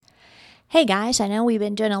Hey guys, I know we've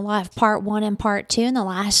been doing a lot of part one and part two in the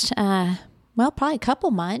last, probably a couple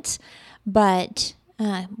months, but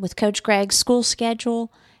with Coach Greg's school schedule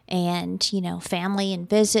and, family and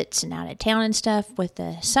visits and out of town and stuff with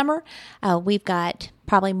the summer, we've got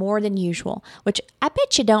probably more than usual, which I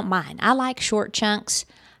bet you don't mind. I like short chunks.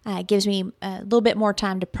 It gives me a little bit more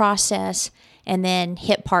time to process and then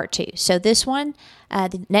hit part two. So this one,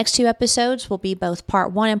 the next two episodes will be both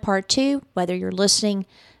part one and part two, whether you're listening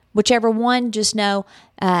whichever one, just know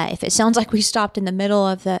if it sounds like we stopped in the middle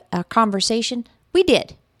of the conversation, we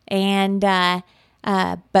did. And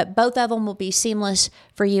but both of them will be seamless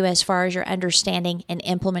for you as far as your understanding and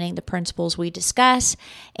implementing the principles we discuss.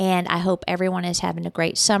 And I hope everyone is having a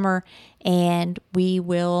great summer, and we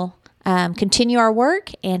will continue our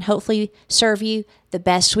work and hopefully serve you the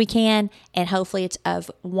best we can. And hopefully it's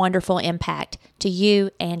of wonderful impact to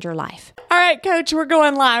you and your life. All right, Coach, we're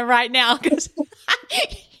going live right now because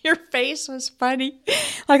your face was funny.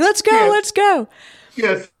 Like, let's go, Yes, let's go.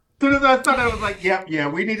 yes. As soon as I saw that, I was like, "Yep, yeah,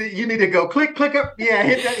 we need to. You need to go. Click up. Yeah,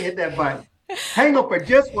 hit that button. Hang on for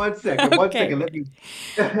just 1 second. One Okay. second. Let me.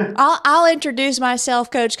 I'll introduce myself,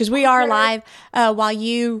 Coach, because we are Okay. live while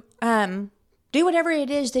you do whatever it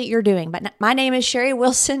is that you're doing. But my name is Sherry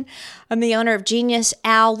Wilson. I'm the owner of Genius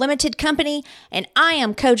Owl Limited Company, and I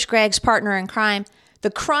am Coach Greg's partner in crime, the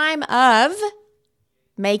crime of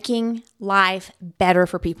making life better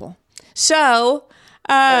for people. So,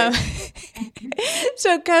 Okay.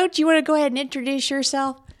 so Coach, you want to go ahead and introduce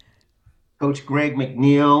yourself? Coach Greg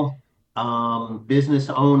McNeil, business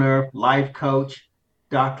owner, life coach,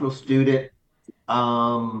 doctoral student,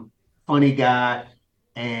 um, funny guy,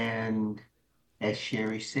 and as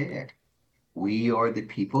Sherry said, we are the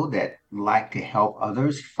people that like to help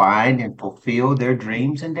others find and fulfill their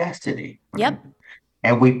dreams and destiny. Right? Yep.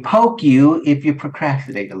 And we poke you if you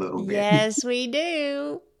procrastinate a little bit. Yes, we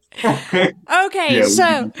do. Yeah, Okay, we give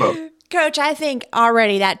so you poke. Coach, I think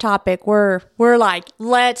already that topic we're like,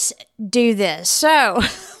 let's do this. So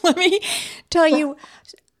let me tell you,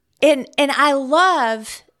 and I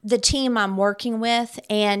love the team I'm working with,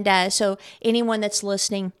 and so anyone that's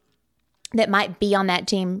listening that might be on that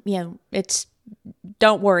team, it's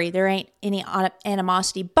don't worry, there ain't any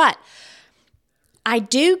animosity, but I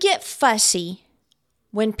do get fussy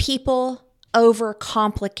when people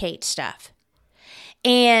overcomplicate stuff.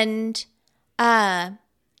 And I'm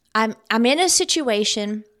in a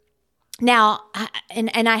situation now,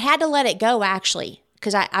 and I had to let it go actually,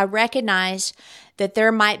 because I recognized that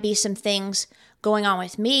there might be some things going on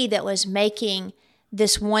with me that was making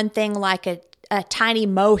this one thing like a tiny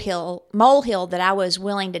molehill that I was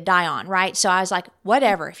willing to die on, right? So I was like,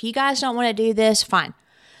 whatever, if you guys don't want to do this, fine.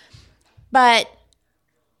 But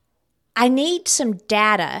I need some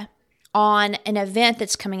data on an event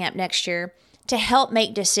that's coming up next year to help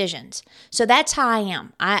make decisions. So that's how I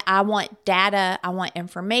am. I want data, I want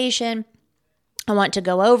information, I want to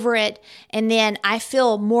go over it, and then I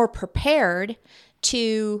feel more prepared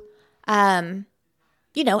to,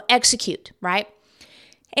 execute, right?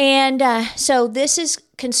 And so this is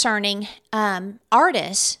concerning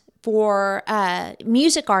artists for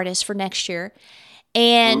music artists for next year.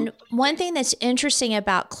 And one thing that's interesting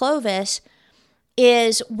about Clovis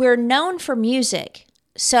is we're known for music.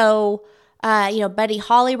 So, Buddy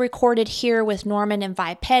Holly recorded here with Norman and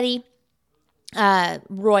Vi Petty,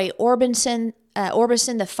 Roy Orbison,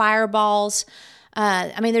 the Fireballs.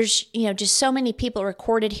 There's, just so many people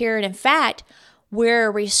recorded here. And in fact, we're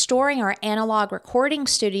restoring our analog recording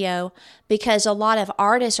studio because a lot of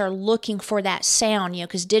artists are looking for that sound,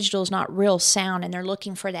 because digital is not real sound, and they're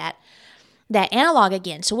looking for that analog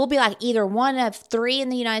again. So we'll be like either one of three in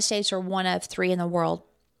the United States or one of three in the world.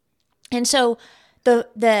 And so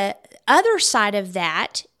the other side of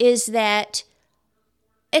that is that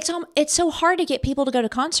it's so hard to get people to go to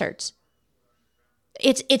concerts.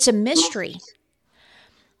 It's a mystery.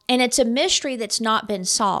 And it's a mystery that's not been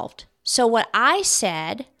solved. So what I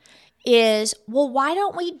said is, well, why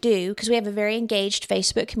don't we do, because we have a very engaged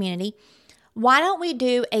Facebook community, why don't we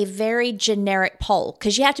do a very generic poll?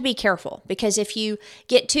 Because you have to be careful, because if you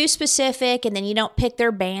get too specific and then you don't pick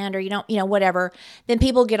their band or you don't, whatever, then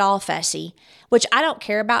people get all fussy, which I don't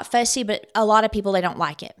care about fussy, but a lot of people, they don't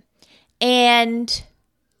like it. And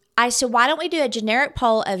I said, why don't we do a generic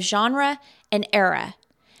poll of genre and era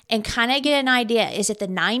and kind of get an idea? Is it the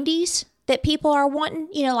 90s that people are wanting?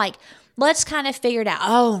 Let's kind of figure it out.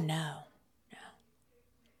 Oh, no.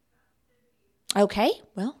 Okay,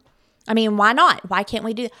 well, why not? Why can't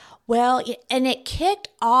we do that? Well, and it kicked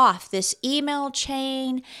off this email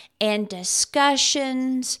chain and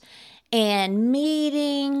discussions and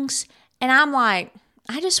meetings. And I'm like,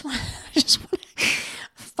 I just want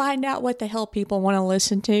find out what the hell people want to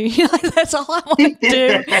listen to. Like, that's all I want to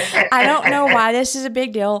do. I don't know why this is a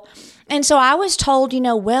big deal. And so I was told,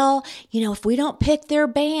 well, if we don't pick their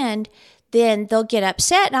band, then they'll get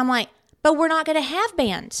upset. And I'm like, but we're not going to have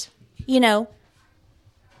bands,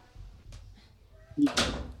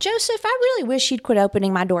 Joseph, I really wish you'd quit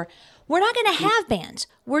opening my door. We're not going to have bands.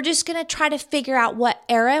 We're just going to try to figure out what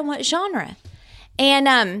era and what genre.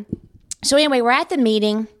 And so anyway, we're at the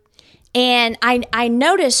meeting, and I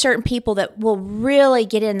noticed certain people that will really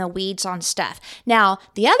get in the weeds on stuff. Now,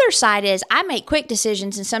 the other side is I make quick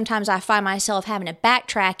decisions, and sometimes I find myself having to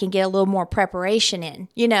backtrack and get a little more preparation in,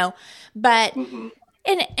 But,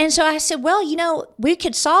 and so I said, well, we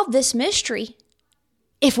could solve this mystery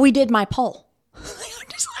if we did my poll. I'm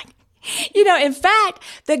just like, in fact,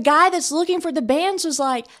 the guy that's looking for the bands was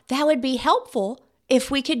like, that would be helpful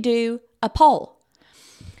if we could do a poll.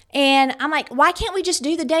 And I'm like, why can't we just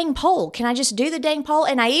do the dang poll? Can I just do the dang poll?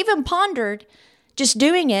 And I even pondered just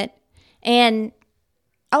doing it. And,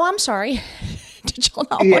 I'm sorry. Did y'all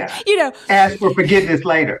not want, ask for forgiveness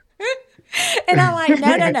later. And I'm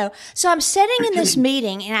like, no. So I'm sitting in this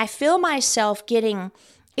meeting, and I feel myself getting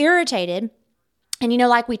irritated. And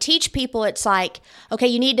like we teach people, it's like, okay,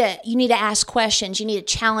 you need to ask questions. You need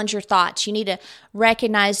to challenge your thoughts. You need to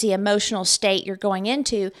recognize the emotional state you're going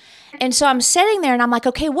into. And so I'm sitting there and I'm like,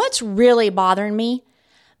 okay, what's really bothering me?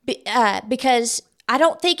 Because I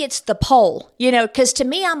don't think it's the poll, because to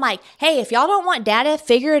me, I'm like, hey, if y'all don't want data,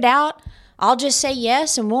 figure it out. I'll just say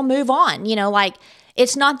yes and we'll move on. Like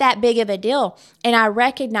it's not that big of a deal. And I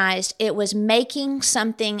recognized it was making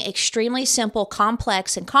something extremely simple,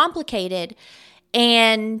 complex, and complicated.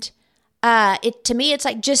 And to me, it's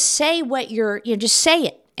like, just say what just say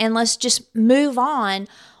it and let's just move on.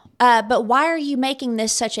 But why are you making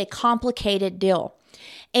this such a complicated deal?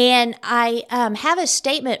 And I have a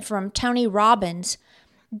statement from Tony Robbins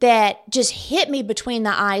that just hit me between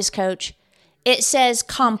the eyes, Coach. It says,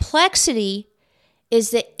 complexity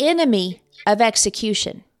is the enemy of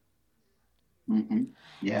execution. Mm-hmm.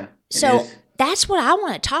 Yeah. So that's what I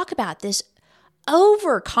want to talk about, this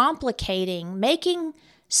overcomplicating, making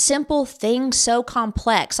simple things so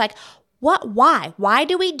complex. Like, why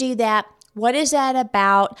do we do that? What is that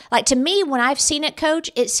about? Like, to me, when I've seen it, Coach,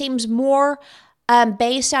 it seems more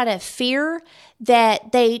based out of fear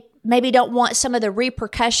that they maybe don't want some of the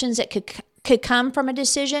repercussions that could come from a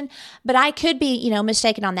decision. But I could be,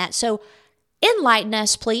 mistaken on that. So enlighten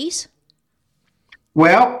us, please.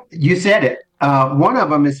 Well, you said it. One of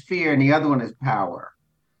them is fear and the other one is power.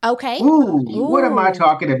 Okay. Ooh, what am I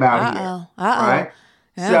talking about here? Right?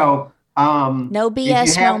 Yeah. So, no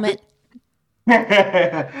BS moment.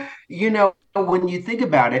 When you think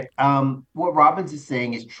about it, what Robbins is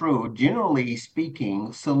saying is true. Generally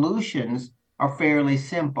speaking, solutions are fairly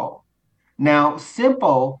simple. Now,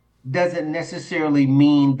 simple doesn't necessarily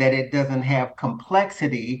mean that it doesn't have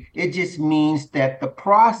complexity. It just means that the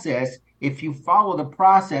process, if you follow the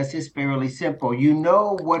process, is fairly simple. You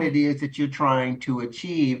know what it is that you're trying to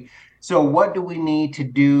achieve. So what do we need to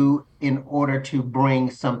do in order to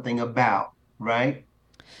bring something about, right?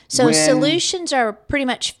 So solutions are pretty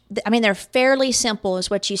much, they're fairly simple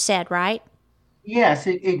is what you said, right? Yes,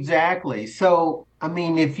 exactly. So, I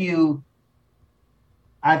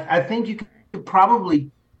think you could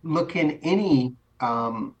probably look in any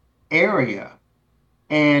area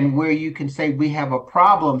and where you can say we have a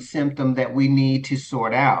problem symptom that we need to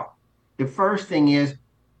sort out. The first thing is,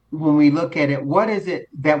 when we look at it, what is it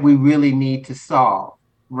that we really need to solve,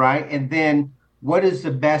 right? And then what is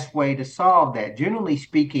the best way to solve that? Generally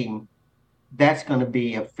speaking, that's going to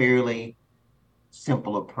be a fairly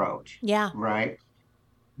simple approach. Yeah. Right?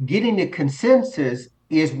 Getting the consensus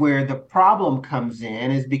is where the problem comes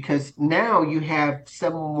in, is because now you have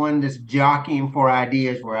someone that's jockeying for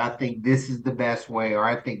ideas where I think this is the best way, or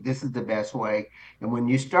I think this is the best way. And when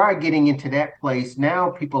you start getting into that place, now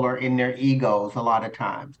people are in their egos a lot of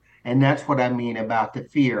times. And that's what I mean about the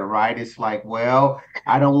fear, right? It's like, well,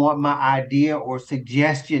 I don't want my idea or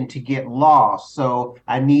suggestion to get lost, so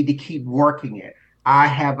I need to keep working it. I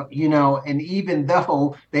have, and even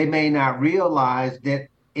though they may not realize that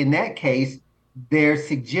in that case, their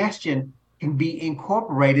suggestion can be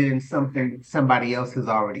incorporated in something somebody else has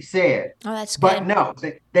already said. Oh, that's good. But no,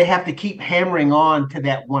 they have to keep hammering on to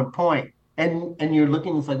that one point. And you're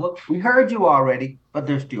looking, it's like, well, we heard you already, but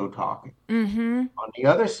they're still talking. Mm-hmm. On the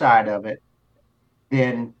other side of it,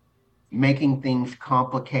 then making things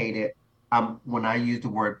complicated. When I use the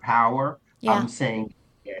word power, I'm saying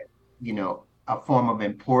that, a form of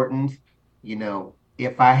importance.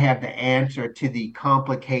 If I have the answer to the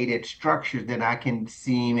complicated structure, then I can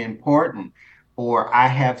seem important, or I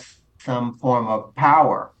have some form of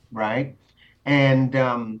power, right? And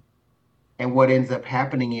what ends up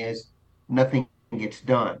happening is nothing gets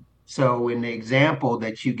done. So in the example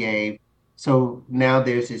that you gave, so now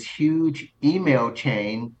there's this huge email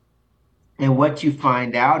chain, and what you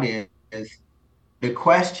find out is the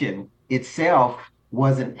question itself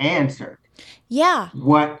wasn't answered. Yeah.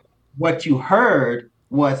 What you heard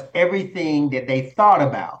was everything that they thought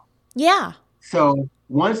about. Yeah. So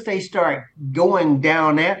once they start going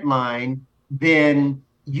down that line, then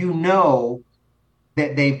you know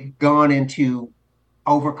that they've gone into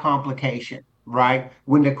overcomplication, right?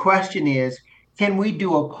 When the question is, can we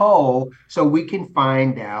do a poll so we can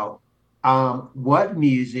find out what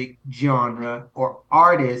music genre or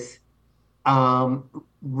artists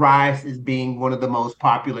rise as being one of the most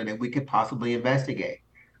popular that we could possibly investigate?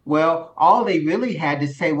 Well, all they really had to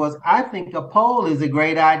say was, I think a poll is a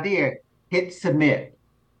great idea. Hit submit,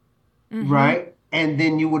 Mm-hmm. right? And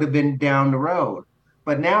then you would have been down the road.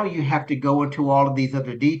 But now you have to go into all of these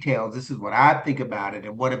other details. This is what I think about it.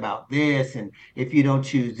 And what about this? And if you don't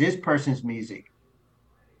choose this person's music,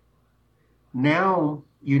 now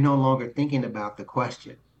you're no longer thinking about the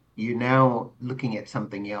question. You're now looking at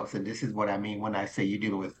something else. And this is what I mean when I say you're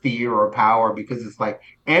dealing with fear or power, because it's like,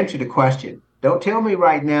 answer the question. Don't tell me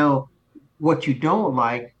right now what you don't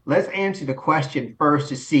like. Let's answer the question first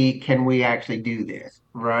to see, can we actually do this,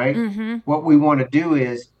 right? Mm-hmm. What we want to do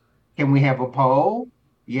is, can we have a poll?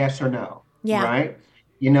 Yes or no, Yeah. right?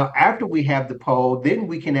 After we have the poll, then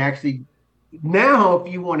we can actually, now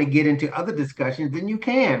if you want to get into other discussions, then you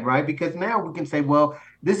can, right? Because now we can say, well,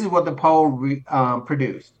 this is what the poll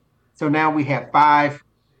produced. So now we have 5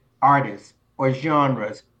 artists or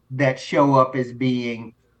genres that show up as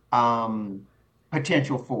being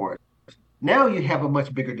potential for it. Now you have a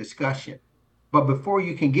much bigger discussion. But before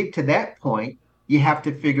you can get to that point, you have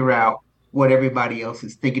to figure out what everybody else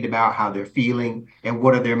is thinking about, how they're feeling, and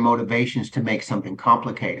what are their motivations to make something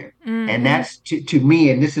complicated. And Mm-hmm. that's to me,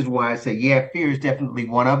 and this is why I say, yeah, fear is definitely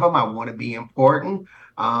one of them. I want to be important.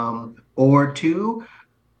 Or two,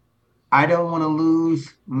 I don't want to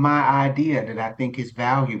lose my idea that I think is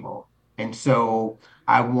valuable. And so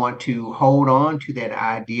I want to hold on to that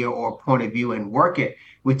idea or point of view and work it,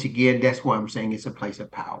 which again, that's why I'm saying it's a place of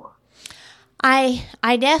power.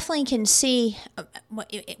 I definitely can see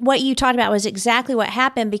what you talked about was exactly what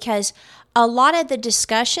happened, because a lot of the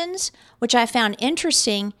discussions, which I found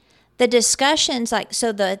interesting, the discussions, like,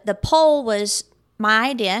 so the poll was my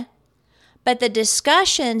idea, but the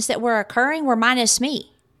discussions that were occurring were minus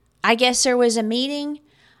me. I guess there was a meeting.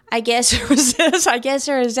 I guess there was this. I guess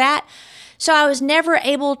there was that. So I was never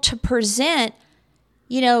able to present,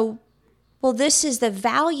 you know, well, this is the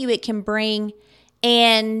value it can bring.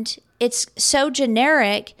 And it's so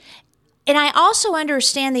generic. And I also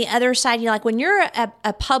understand the other side. Like when you're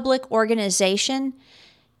a public organization,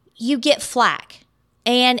 you get flack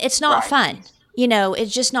and it's not Right. fun.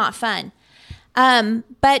 It's just not fun.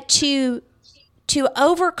 But to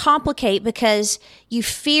overcomplicate because you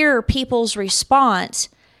fear people's response,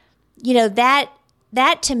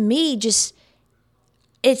 that to me just,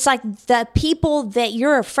 it's like the people that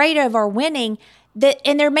you're afraid of are winning,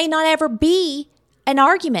 and there may not ever be an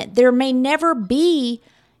argument. There may never be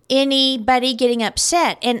anybody getting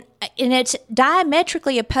upset. And it's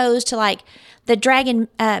diametrically opposed to like the Dragon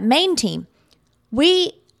main team.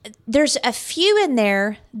 There's a few in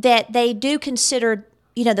there that they do consider,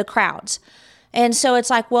 the crowds. And so it's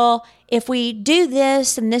like, well, if we do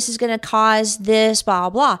this, then this is going to cause this, blah,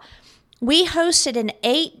 blah. We hosted an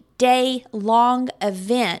 8-day long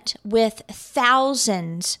event with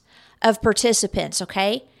thousands of participants,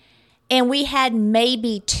 okay? And we had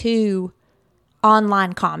maybe 2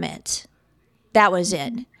 online comments. That was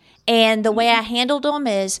it. And the way I handled them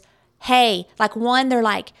is, hey, like one, they're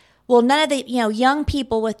like, well, none of the, young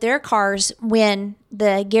people with their cars win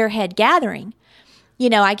the Gearhead Gathering.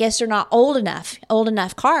 I guess they're not old enough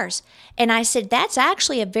cars. And I said, that's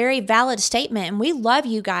actually a very valid statement. And we love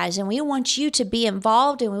you guys and we want you to be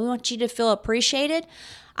involved and we want you to feel appreciated.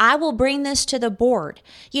 I will bring this to the board.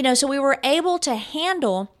 So we were able to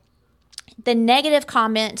handle the negative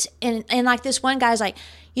comments. And like this one guy's like,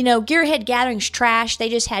 Gearhead Gathering's trash. They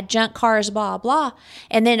just had junk cars, blah, blah.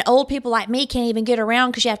 And then old people like me can't even get around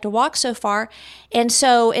because you have to walk so far. And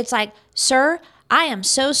so it's like, sir, I am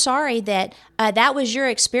so sorry that that was your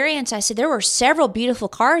experience. I said, there were several beautiful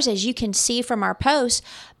cars, as you can see from our posts,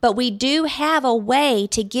 but we do have a way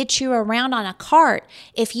to get you around on a cart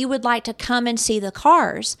if you would like to come and see the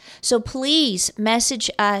cars. So please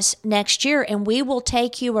message us next year and we will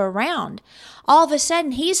take you around. All of a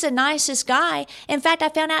sudden, he's the nicest guy. In fact, I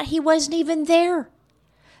found out he wasn't even there.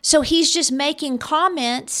 So he's just making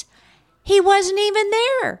comments He wasn't even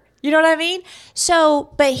there. You know what I mean?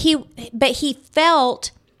 So, but he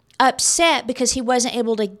felt upset because he wasn't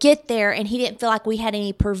able to get there, and he didn't feel like we had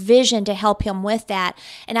any provision to help him with that.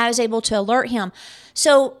 And I was able to alert him.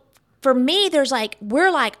 So for me,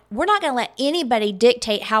 we're not going to let anybody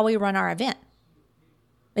dictate how we run our event.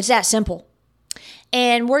 It's that simple.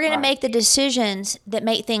 And we're going to make the decisions that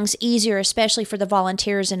make things easier, especially for the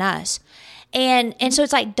volunteers and us. And so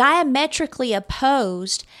it's like diametrically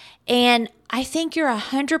opposed. And I think you're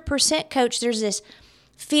 100% coach. There's this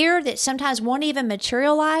fear that sometimes won't even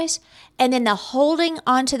materialize. And then the holding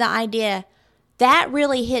onto the idea, that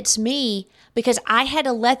really hits me because I had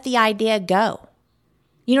to let the idea go.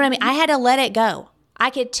 You know what I mean? I had to let it go. I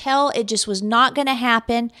could tell it just was not going to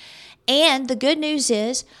happen. And the good news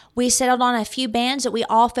is we settled on a few bands that we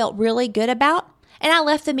all felt really good about. And I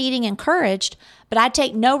left the meeting encouraged, but I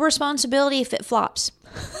take no responsibility if it flops.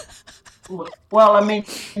 Well, I mean,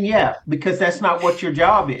 yeah, because that's not what your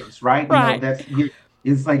job is, right? Right.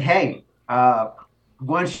 It's like, hey,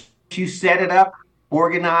 once you set it up,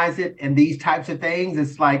 organize it, and these types of things,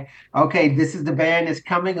 it's like, okay, this is the band that's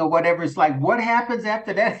coming or whatever. It's like, what happens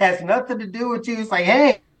after that has nothing to do with you. It's like,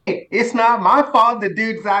 hey, it's not my fault the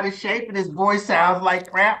dude's out of shape and his voice sounds like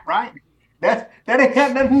crap, right? That ain't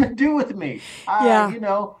got nothing to do with me. Yeah.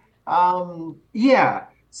 Yeah.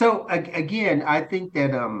 So again, I think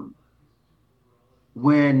that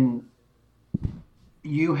when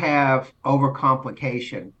you have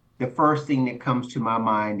overcomplication, the first thing that comes to my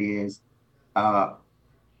mind is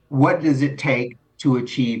what does it take to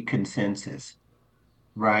achieve consensus,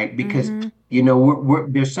 right? Because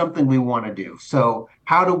there's something we want to do. So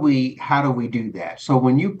how do we do that? So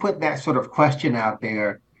when you put that sort of question out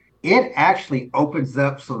there, it actually opens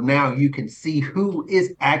up. So now you can see who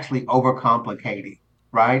is actually overcomplicating,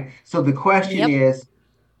 right? So the question is,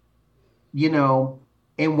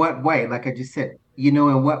 in what way, like I just said,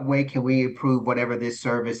 in what way can we improve whatever this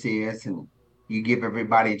service is? And you give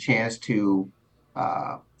everybody a chance to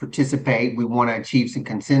participate. We want to achieve some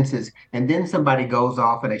consensus. And then somebody goes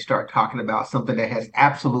off and they start talking about something that has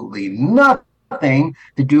absolutely nothing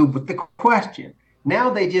to do with the question.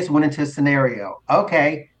 Now they just went into a scenario.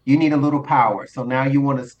 Okay, you need a little power. So now you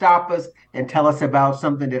want to stop us and tell us about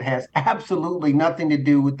something that has absolutely nothing to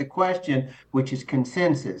do with the question, which is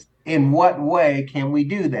consensus. In what way can we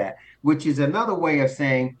do that? Which is another way of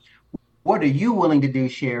saying, what are you willing to do,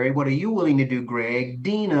 Sherry? What are you willing to do, Greg,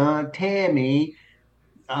 Dina, Tammy,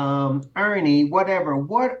 Ernie, whatever?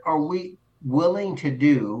 What are we willing to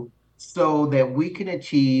do so that we can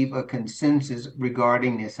achieve a consensus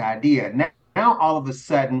regarding this idea? Now all of a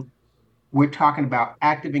sudden, we're talking about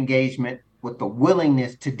active engagement with the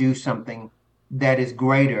willingness to do something that is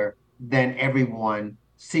greater than everyone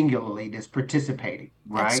singularly that's participating,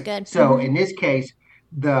 right? That's good. So in this case,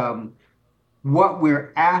 what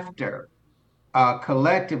we're after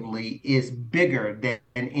collectively is bigger than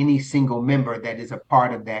any single member that is a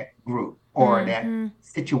part of that group or that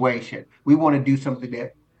situation. We want to do something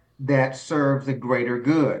that serves a greater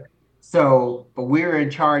good. So, but we're in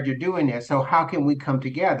charge of doing that. So how can we come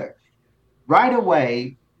together? Right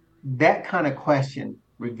away, that kind of question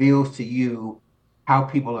reveals to you how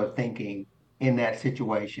people are thinking in that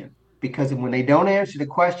situation. Because when they don't answer the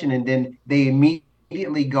question and then they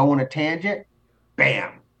immediately go on a tangent,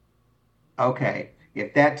 bam. Okay,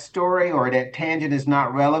 if that story or that tangent is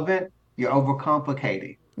not relevant, you're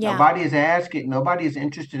overcomplicating. Yeah. Nobody is asking, nobody is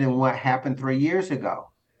interested in what happened 3 years ago.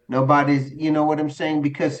 Nobody's, you know what I'm saying?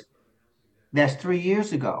 Because that's 3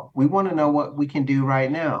 years ago. We want to know what we can do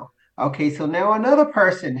right now. Okay, so now another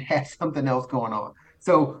person has something else going on.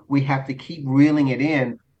 So we have to keep reeling it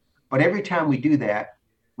in. But every time we do that,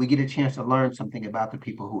 we get a chance to learn something about the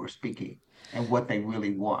people who are speaking and what they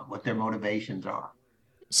really want, what their motivations are.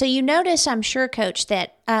 So you notice, I'm sure, Coach,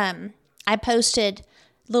 that I posted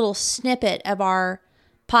a little snippet of our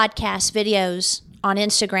podcast videos on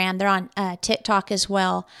Instagram. They're on TikTok as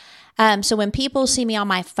well. So when people see me on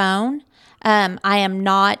my phone, I am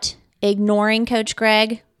not ignoring Coach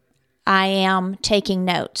Greg. I am taking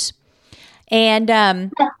notes. And,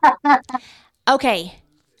 okay,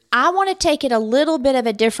 I want to take it a little bit of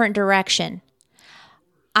a different direction.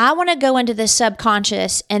 I want to go into the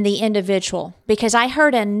subconscious and the individual because I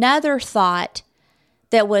heard another thought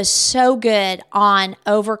that was so good on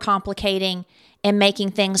overcomplicating and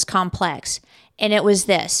making things complex. And it was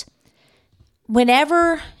this.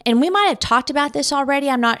 Whenever, and we might have talked about this already,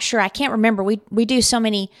 I'm not sure. I can't remember. We do so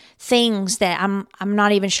many things that I'm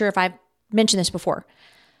not even sure if I've mentioned this before.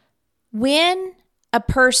 When a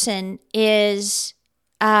person is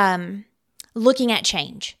looking at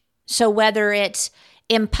change, so whether it's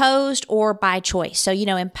imposed or by choice. So,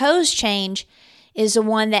 imposed change is the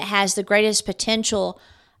one that has the greatest potential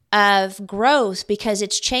of growth because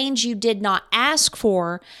it's change you did not ask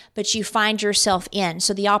for, but you find yourself in.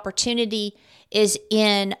 So the opportunity is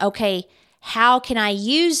in, okay, how can I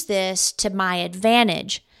use this to my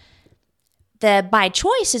advantage? The by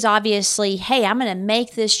choice is obviously, hey, I'm going to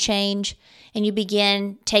make this change, and you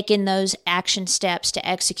begin taking those action steps to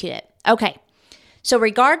execute it. Okay, so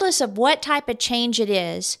regardless of what type of change it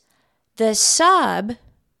is, the sub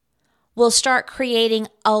will start creating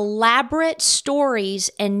elaborate stories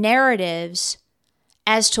and narratives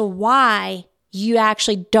as to why you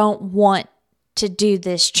actually don't want to do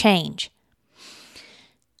this change.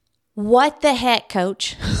 What the heck,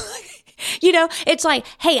 coach? It's like,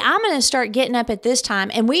 hey, I'm going to start getting up at this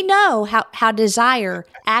time. And we know how desire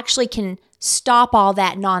actually can stop all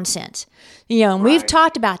that nonsense. And we've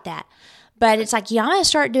talked about that. But it's like, yeah, I'm going to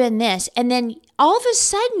start doing this. And then all of a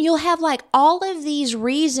sudden you'll have like all of these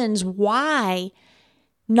reasons why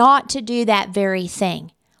not to do that very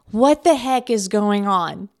thing. What the heck is going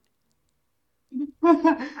on?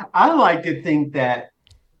 I like to think that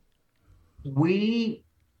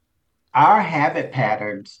our habit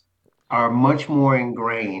patterns are much more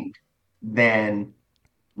ingrained than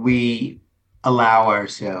we allow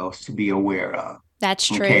ourselves to be aware of. That's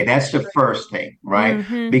true. Okay, that's the first thing, right?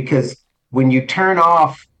 Mm-hmm. Because when you turn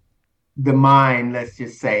off the mind, let's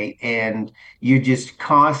just say, and you're just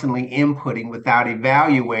constantly inputting without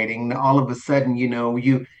evaluating, all of a sudden,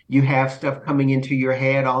 you have stuff coming into your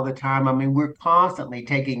head all the time. I mean, we're constantly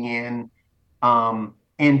taking in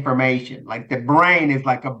information. Like the brain is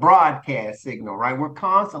like a broadcast signal, right? We're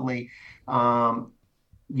constantly,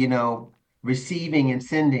 receiving and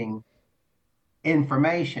sending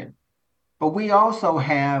information. But we also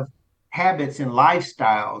have habits and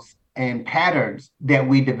lifestyles and patterns that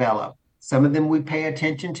we develop. Some of them we pay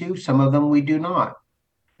attention to, some of them we do not.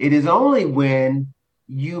 It is only when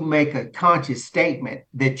you make a conscious statement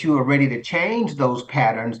that you are ready to change those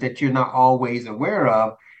patterns that you're not always aware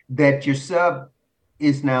of, that your sub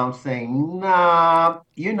is now saying, nah,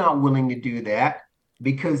 you're not willing to do that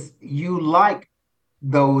because you like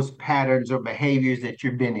those patterns or behaviors that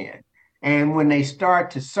you've been in. And when they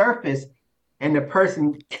start to surface, and the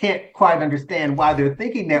person can't quite understand why they're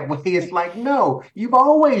thinking that way, it's like, no, you've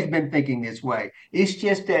always been thinking this way. It's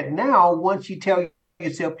just that now, once you tell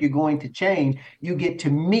yourself you're going to change, you get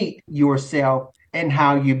to meet yourself and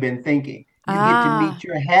how you've been thinking. You get to meet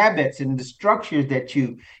your habits and the structures that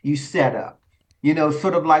you set up.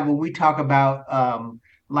 Sort of like when we talk about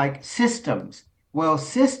like systems. Well,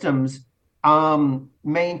 systems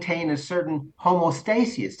maintain a certain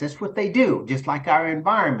homeostasis. That's what they do, just like our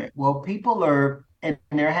environment. Well, people and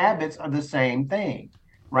their habits are the same thing,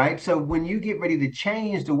 right? So when you get ready to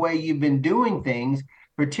change the way you've been doing things,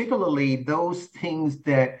 particularly those things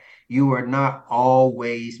that you are not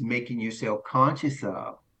always making yourself conscious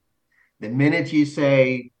of, the minute you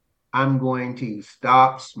say, I'm going to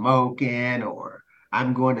stop smoking, or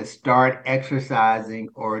I'm going to start exercising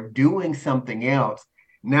or doing something else,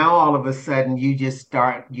 now all of a sudden you just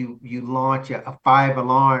start, you launch a 5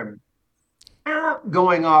 alarm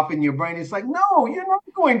going off in your brain. It's like, no, you're not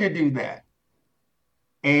going to do that.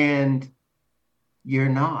 And you're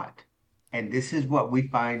not. And this is what we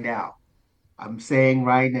find out. I'm saying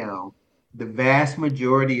right now, the vast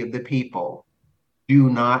majority of the people do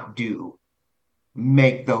not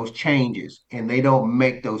make those changes. And they don't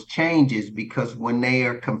make those changes because when they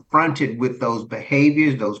are confronted with those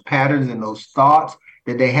behaviors, those patterns, and those thoughts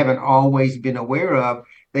that they haven't always been aware of,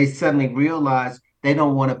 they suddenly realize they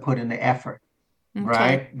don't want to put in the effort,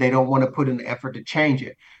 right? They don't want to put in the effort to change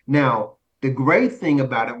it. Now, the great thing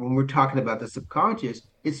about it, when we're talking about the subconscious,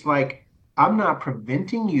 it's like, I'm not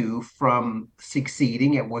preventing you from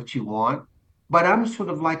succeeding at what you want, but I'm sort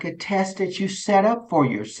of like a test that you set up for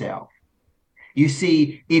yourself. You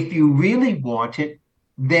see, if you really want it,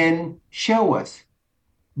 then show us,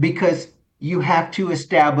 because you have to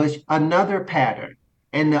establish another pattern.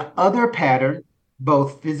 And the other pattern,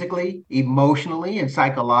 both physically, emotionally, and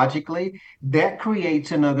psychologically, that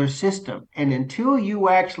creates another system. And until you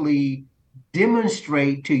actually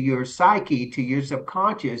demonstrate to your psyche, to your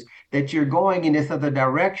subconscious, that you're going in this other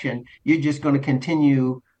direction, you're just going to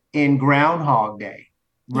continue in Groundhog Day,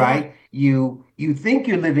 right? Yeah. You think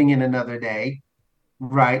you're living in another day,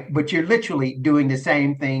 right? But you're literally doing the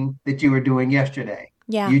same thing that you were doing yesterday.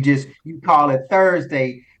 Yeah. You call it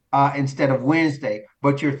Thursday instead of Wednesday,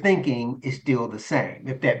 but your thinking is still the same,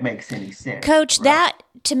 if that makes any sense. Coach, right? That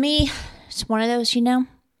to me, it's one of those,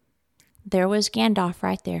 there was Gandalf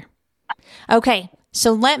right there. Okay,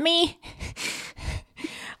 so let me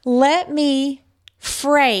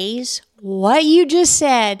phrase what you just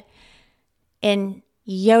said in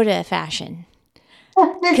Yoda fashion,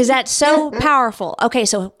 because that's so powerful. Okay,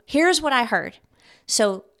 so here's what I heard.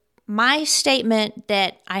 So my statement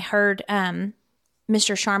that I heard Mr.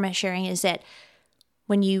 Sharma sharing is that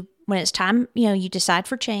when it's time, you decide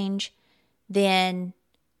for change, then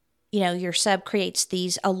your sub creates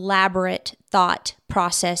these elaborate thought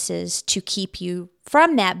processes to keep you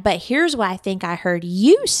from that. But here's what I think I heard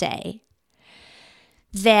you say,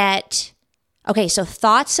 that, okay, so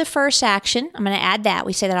thoughts the first action. I'm going to add that.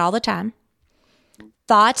 We say that all the time.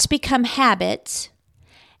 Thoughts become habits.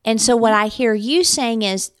 And so what I hear you saying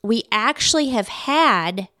is we actually have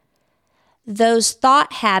had those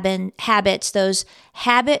thought habits, those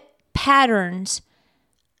habit patterns,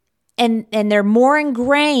 and they're more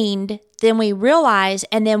ingrained than we realize.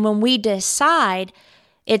 And then when we decide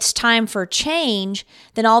it's time for change,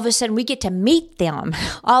 then all of a sudden we get to meet them.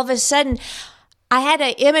 All of a sudden, I had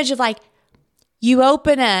an image of like, you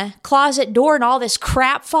open a closet door and all this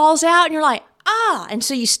crap falls out and you're like, and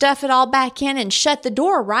so you stuff it all back in and shut the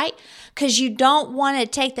door, right? Because you don't want to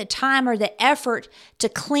take the time or the effort to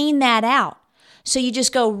clean that out. So you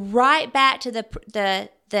just go right back to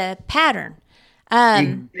the pattern.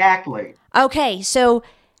 Exactly. Okay, so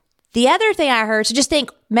the other thing I heard, so just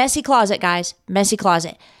think messy closet, guys, messy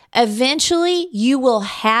closet. Eventually, you will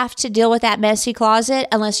have to deal with that messy closet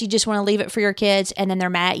unless you just want to leave it for your kids and then they're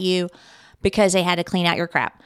mad at you because they had to clean out your crap.